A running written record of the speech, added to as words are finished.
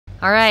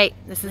All right,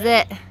 this is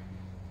it.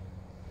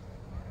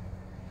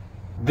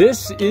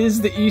 This is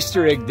the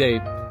Easter egg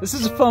date. This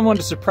is a fun one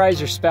to surprise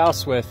your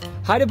spouse with.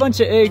 Hide a bunch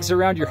of eggs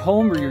around your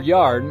home or your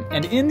yard,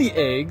 and in the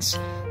eggs,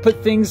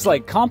 put things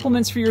like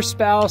compliments for your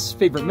spouse,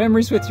 favorite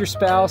memories with your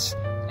spouse,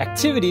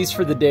 activities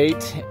for the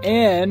date,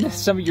 and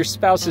some of your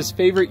spouse's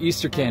favorite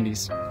Easter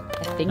candies.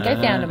 I think I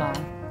found them all.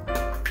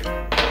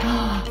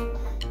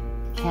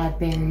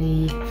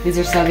 Cadbury. These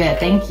are so good,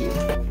 thank you.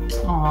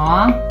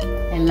 Aw,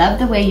 I love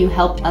the way you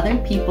help other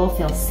people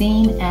feel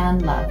seen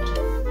and loved.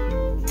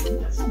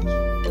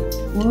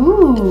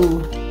 Ooh,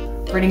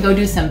 we're gonna go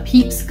do some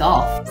Peeps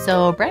golf.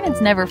 So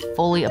Brandon's never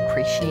fully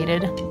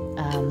appreciated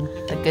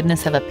the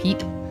goodness of a Peep,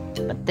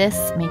 but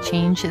this may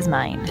change his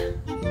mind.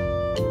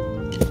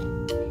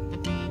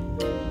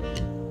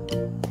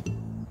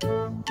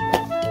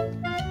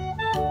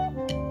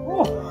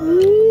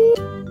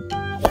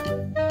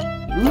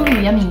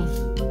 Ooh, yummy.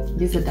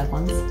 These are the duck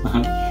ones.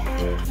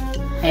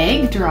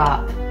 Egg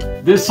drop.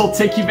 This will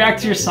take you back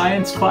to your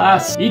science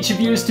class. Each of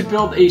you is to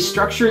build a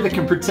structure that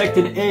can protect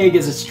an egg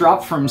as it's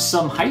dropped from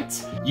some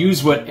height.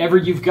 Use whatever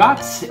you've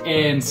got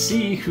and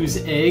see whose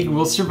egg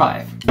will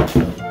survive.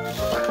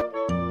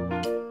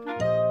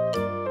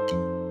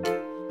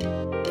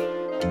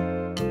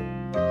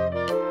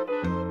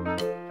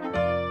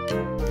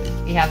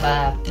 We have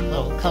a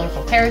little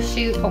colorful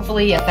parachute,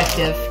 hopefully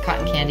effective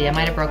cotton candy. I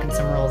might have broken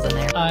some rules in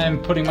there. I'm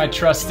putting my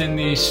trust in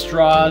the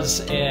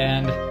straws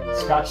and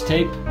Scotch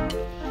tape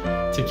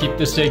to keep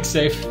this egg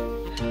safe.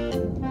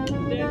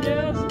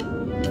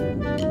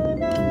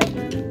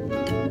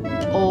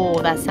 Oh,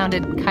 that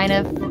sounded kind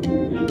of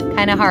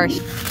harsh.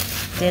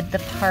 Did the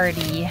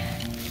party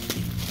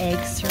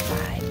egg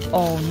survive?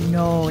 Oh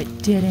no,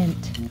 it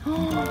didn't.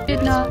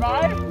 Did not.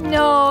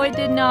 No, it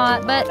did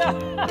not. But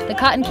the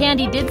cotton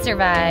candy did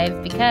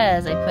survive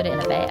because I put it in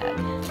a bag.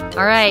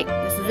 All right,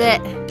 this is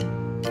it.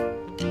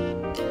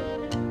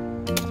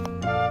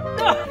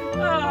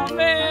 Oh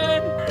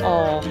man!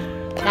 Oh,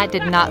 that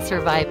did not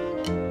survive.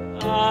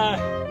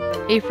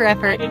 A for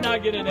effort. I did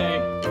not get an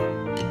egg.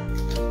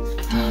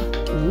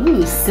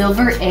 Ooh,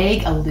 silver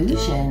egg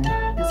illusion.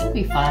 This will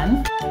be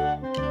fun.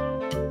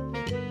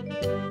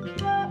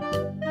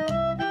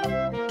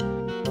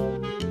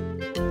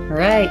 All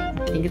right,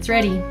 I think it's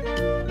ready.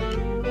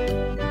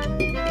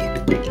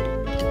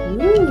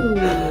 Ooh.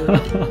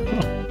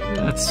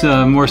 That's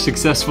more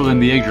successful than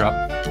the egg drop.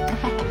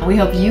 We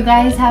hope you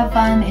guys have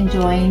fun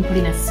enjoying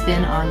putting a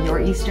spin on your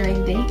Easter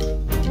egg date,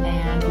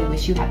 and we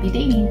wish you happy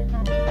dating.